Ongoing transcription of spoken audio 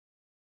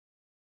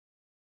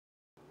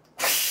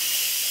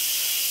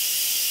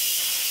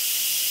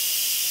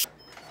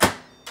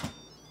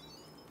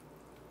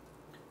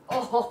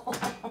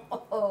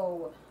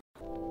Oh.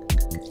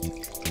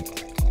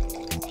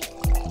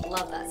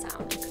 Love that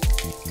sound.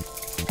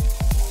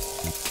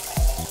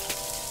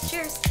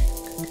 Cheers.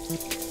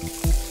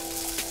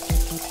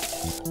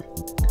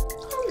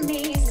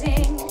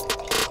 Amazing.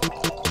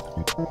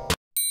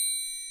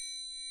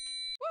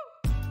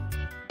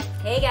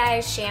 Hey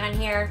guys, Shannon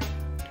here.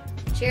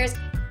 Cheers.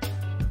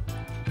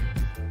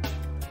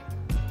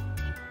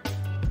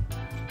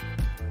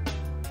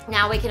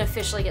 Now we can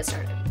officially get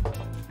started.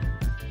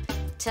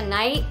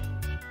 Tonight,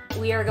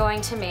 we are going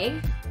to make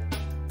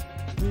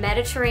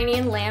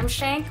Mediterranean lamb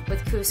shank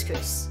with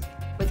couscous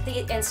with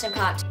the Instant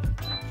Pot.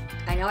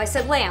 I know I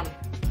said lamb.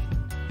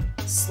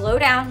 Slow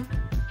down.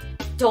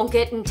 Don't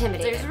get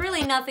intimidated. There's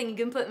really nothing you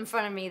can put in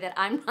front of me that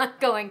I'm not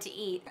going to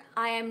eat.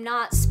 I am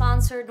not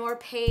sponsored nor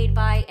paid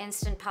by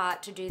Instant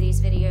Pot to do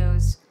these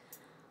videos.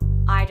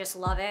 I just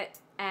love it,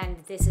 and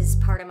this is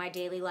part of my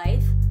daily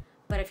life.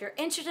 But if you're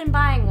interested in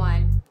buying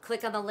one,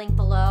 click on the link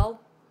below,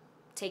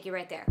 take you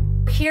right there.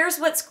 Here's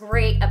what's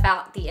great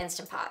about the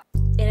Instant Pot.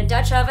 In a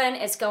Dutch oven,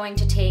 it's going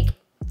to take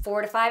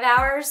 4 to 5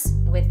 hours.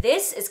 With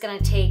this, it's gonna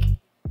take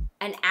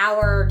an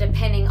hour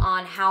depending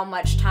on how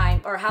much time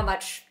or how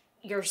much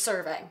you're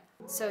serving.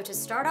 So to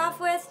start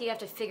off with, you have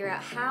to figure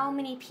out how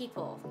many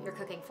people you're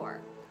cooking for.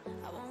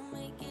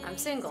 I'm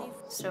single,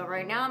 so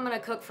right now I'm gonna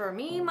cook for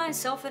me,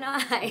 myself, and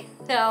I.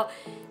 So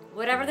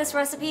whatever this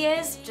recipe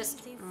is,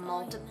 just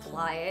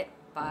multiply it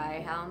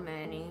by how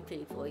many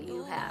people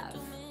you have.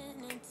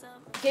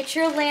 Get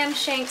your lamb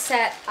shank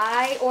set.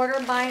 I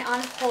ordered mine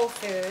on Whole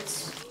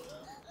Foods.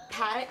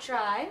 Pat it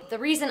dry. The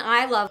reason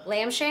I love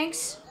lamb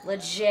shanks,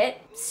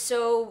 legit,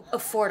 so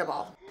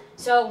affordable.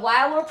 So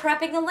while we're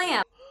prepping the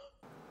lamb,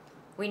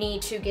 we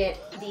need to get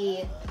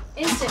the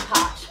Instant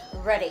Pot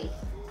ready.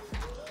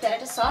 Set it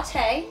to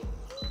saute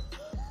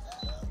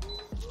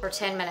for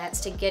 10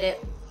 minutes to get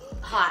it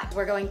hot.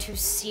 We're going to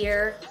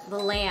sear the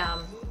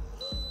lamb.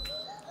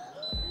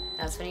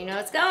 That's when you know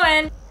it's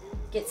going.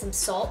 Get some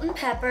salt and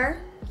pepper.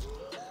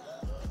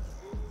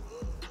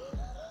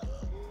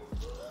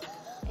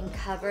 And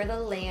cover the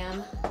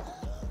lamb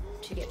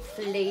to get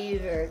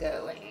flavor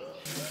going.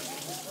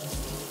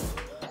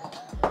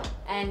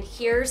 And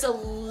here's a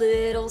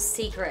little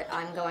secret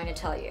I'm going to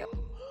tell you.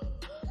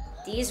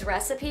 These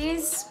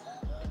recipes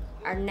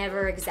are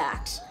never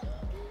exact.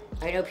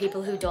 I know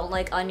people who don't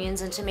like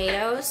onions and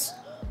tomatoes,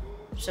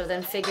 so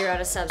then figure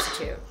out a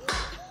substitute.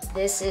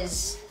 This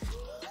is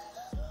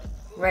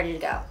ready to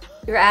go.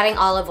 You're adding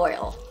olive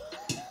oil.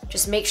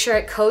 Just make sure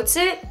it coats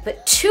it,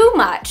 but too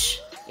much,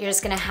 you're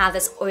just gonna have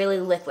this oily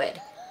liquid.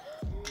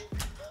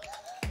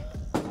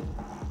 And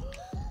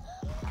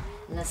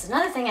that's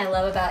another thing I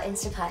love about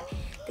Instant Pot.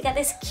 They got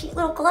these cute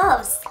little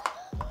gloves.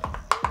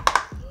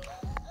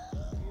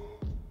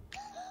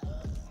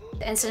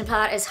 The Instant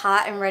Pot is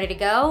hot and ready to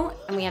go,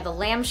 and we have the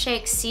lamb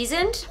shank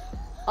seasoned.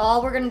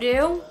 All we're gonna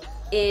do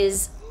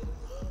is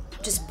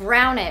just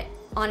brown it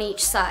on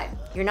each side.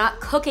 You're not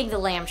cooking the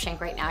lamb shank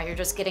right now, you're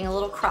just getting a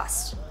little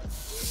crust.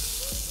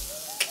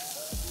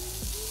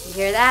 You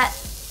hear that?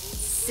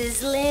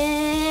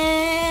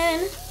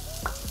 Sizzling.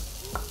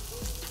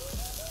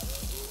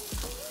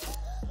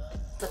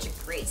 Such a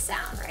great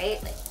sound,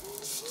 right? Like,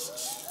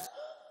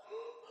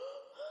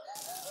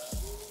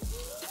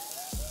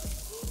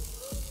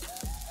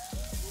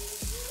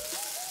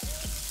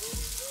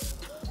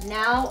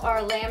 now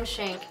our lamb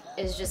shank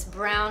is just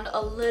browned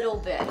a little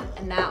bit,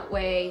 and that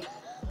way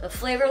the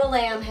flavor of the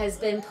lamb has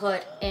been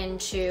put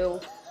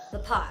into the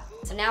pot.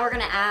 So now we're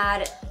gonna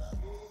add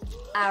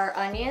our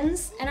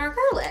onions and our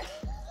garlic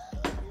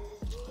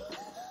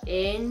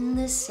in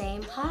the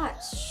same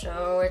pot.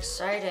 So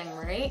exciting,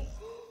 right?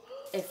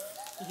 If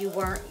you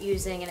weren't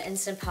using an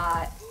Instant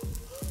Pot,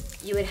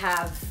 you would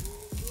have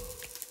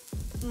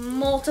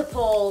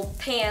multiple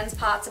pans,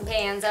 pots and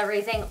pans,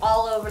 everything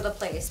all over the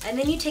place. And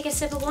then you take a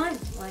sip of wine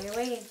while you're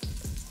waiting.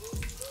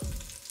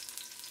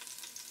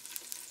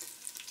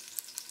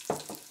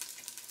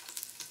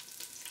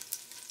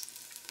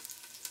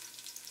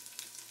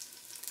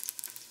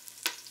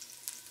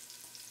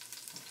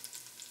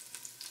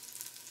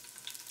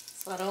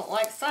 So I don't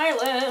like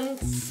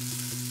silence.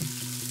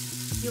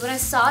 You want to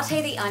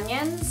saute the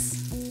onions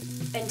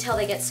until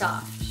they get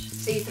soft.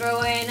 So you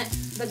throw in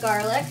the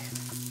garlic.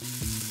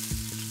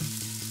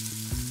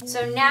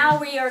 So now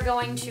we are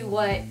going to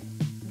what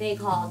they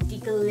call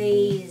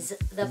deglaze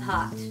the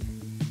pot.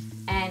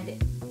 And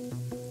it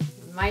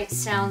might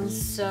sound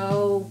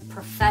so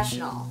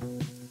professional.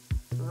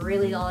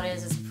 Really all it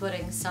is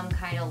putting some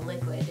kind of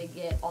liquid to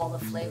get all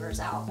the flavors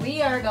out.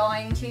 We are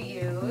going to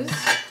use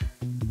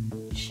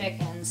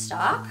chicken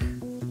stock.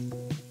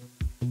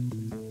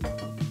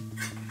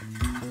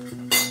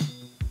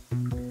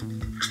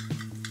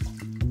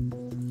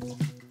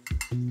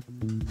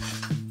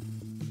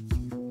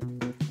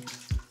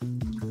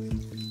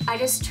 I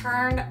just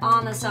turned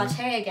on the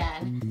saute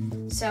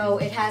again, so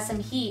it has some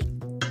heat.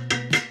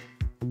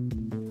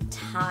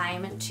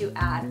 Time to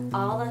add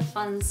all the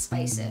fun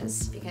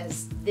spices,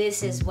 because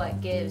this is what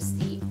gives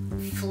the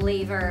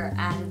flavor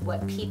and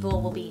what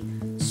people will be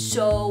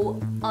so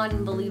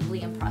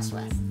unbelievably impressed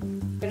with.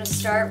 I'm gonna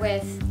start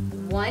with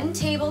 1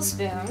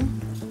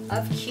 tablespoon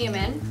of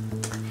cumin,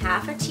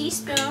 half a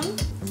teaspoon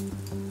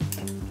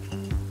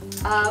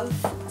of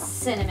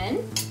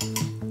cinnamon,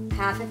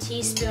 half a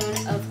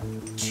teaspoon of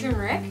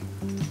turmeric,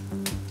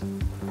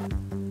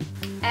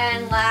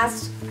 and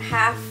last,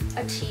 half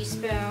a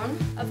teaspoon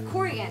of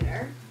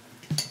coriander.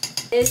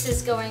 This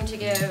is going to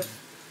give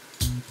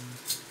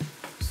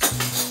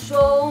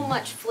so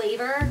much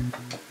flavor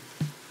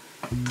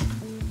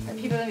that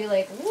people are gonna be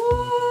like,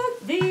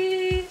 what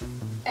the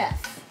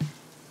F?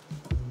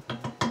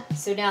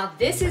 So now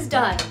this is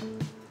done.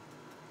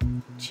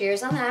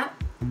 Cheers on that.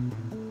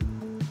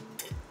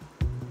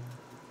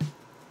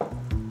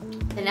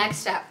 The next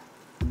step,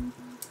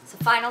 it's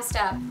the final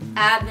step,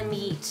 add the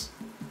meat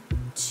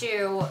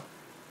to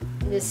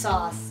this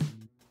sauce.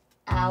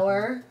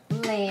 Our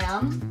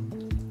lamb.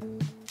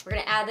 We're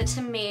gonna add the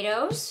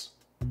tomatoes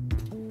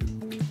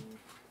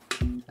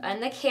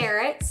and the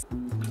carrots.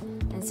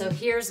 And so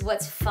here's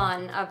what's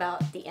fun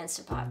about the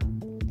Instant Pot.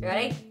 You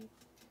ready?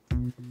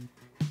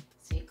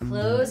 So you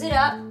close it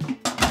up,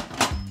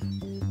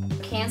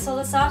 cancel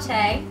the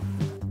saute,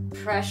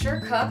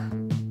 pressure cook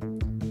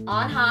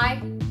on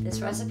high this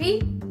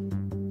recipe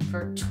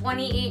for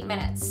 28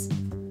 minutes.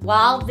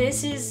 While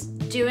this is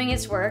doing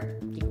its work,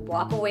 you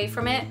walk away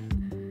from it.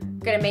 I'm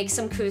gonna make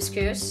some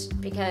couscous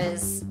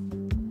because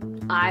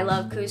I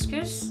love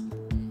couscous.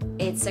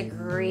 It's a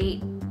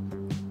great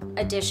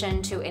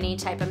addition to any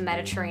type of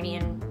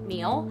Mediterranean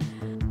meal.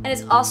 And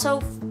it's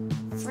also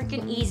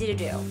freaking easy to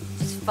do.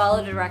 Just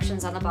follow the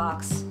directions on the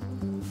box.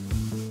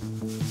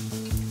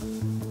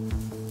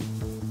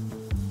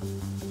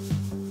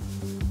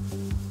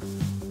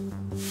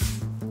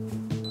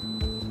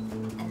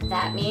 And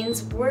that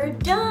means we're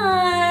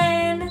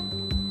done.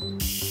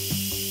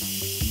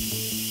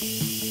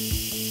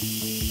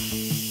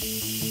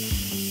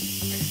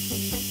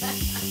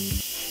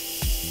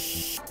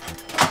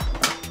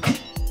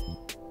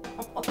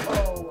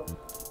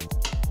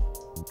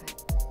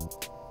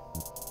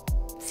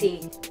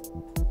 See,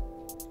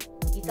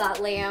 you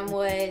thought lamb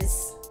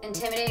was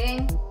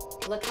intimidating?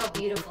 Look how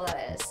beautiful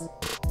that is.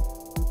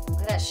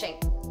 Look at that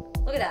shank.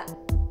 Look at that.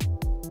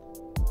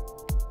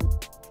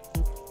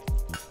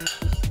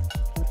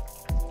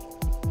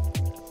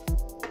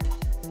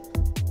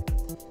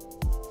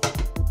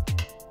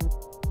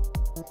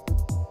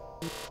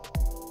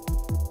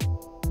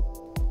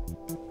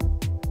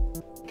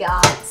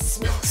 God, it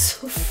smells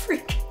so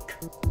freaking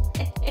good.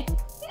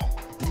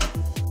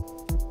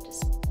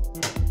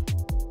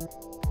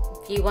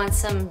 If you want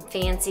some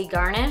fancy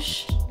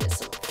garnish, get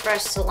some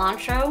fresh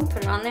cilantro,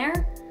 put it on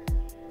there.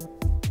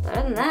 But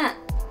other than that,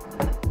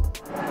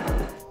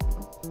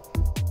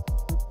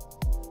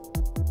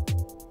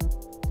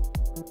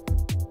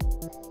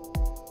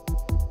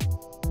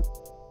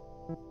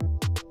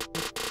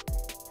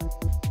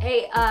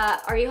 hey,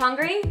 are you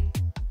hungry?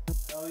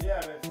 Oh yeah,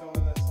 I've been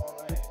filming this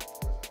all night.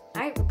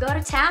 All right, go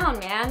to town,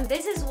 man.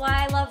 This is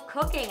why I love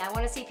cooking. I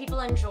want to see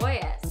people enjoy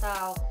it.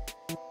 So,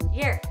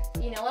 here,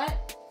 you know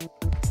what?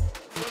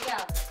 Here you go.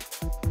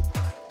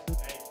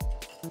 Hey,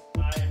 I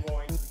am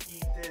going to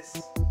eat this.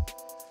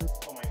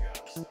 Oh my god,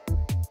 I'm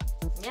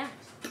starving. Yeah,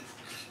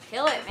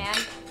 kill it, man.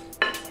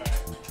 Alright,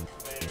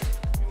 later.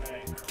 Good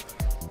night.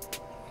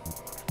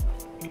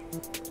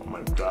 Oh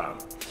my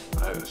god,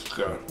 that is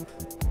good.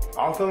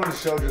 I'll film the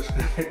show just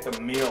to hit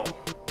the meal.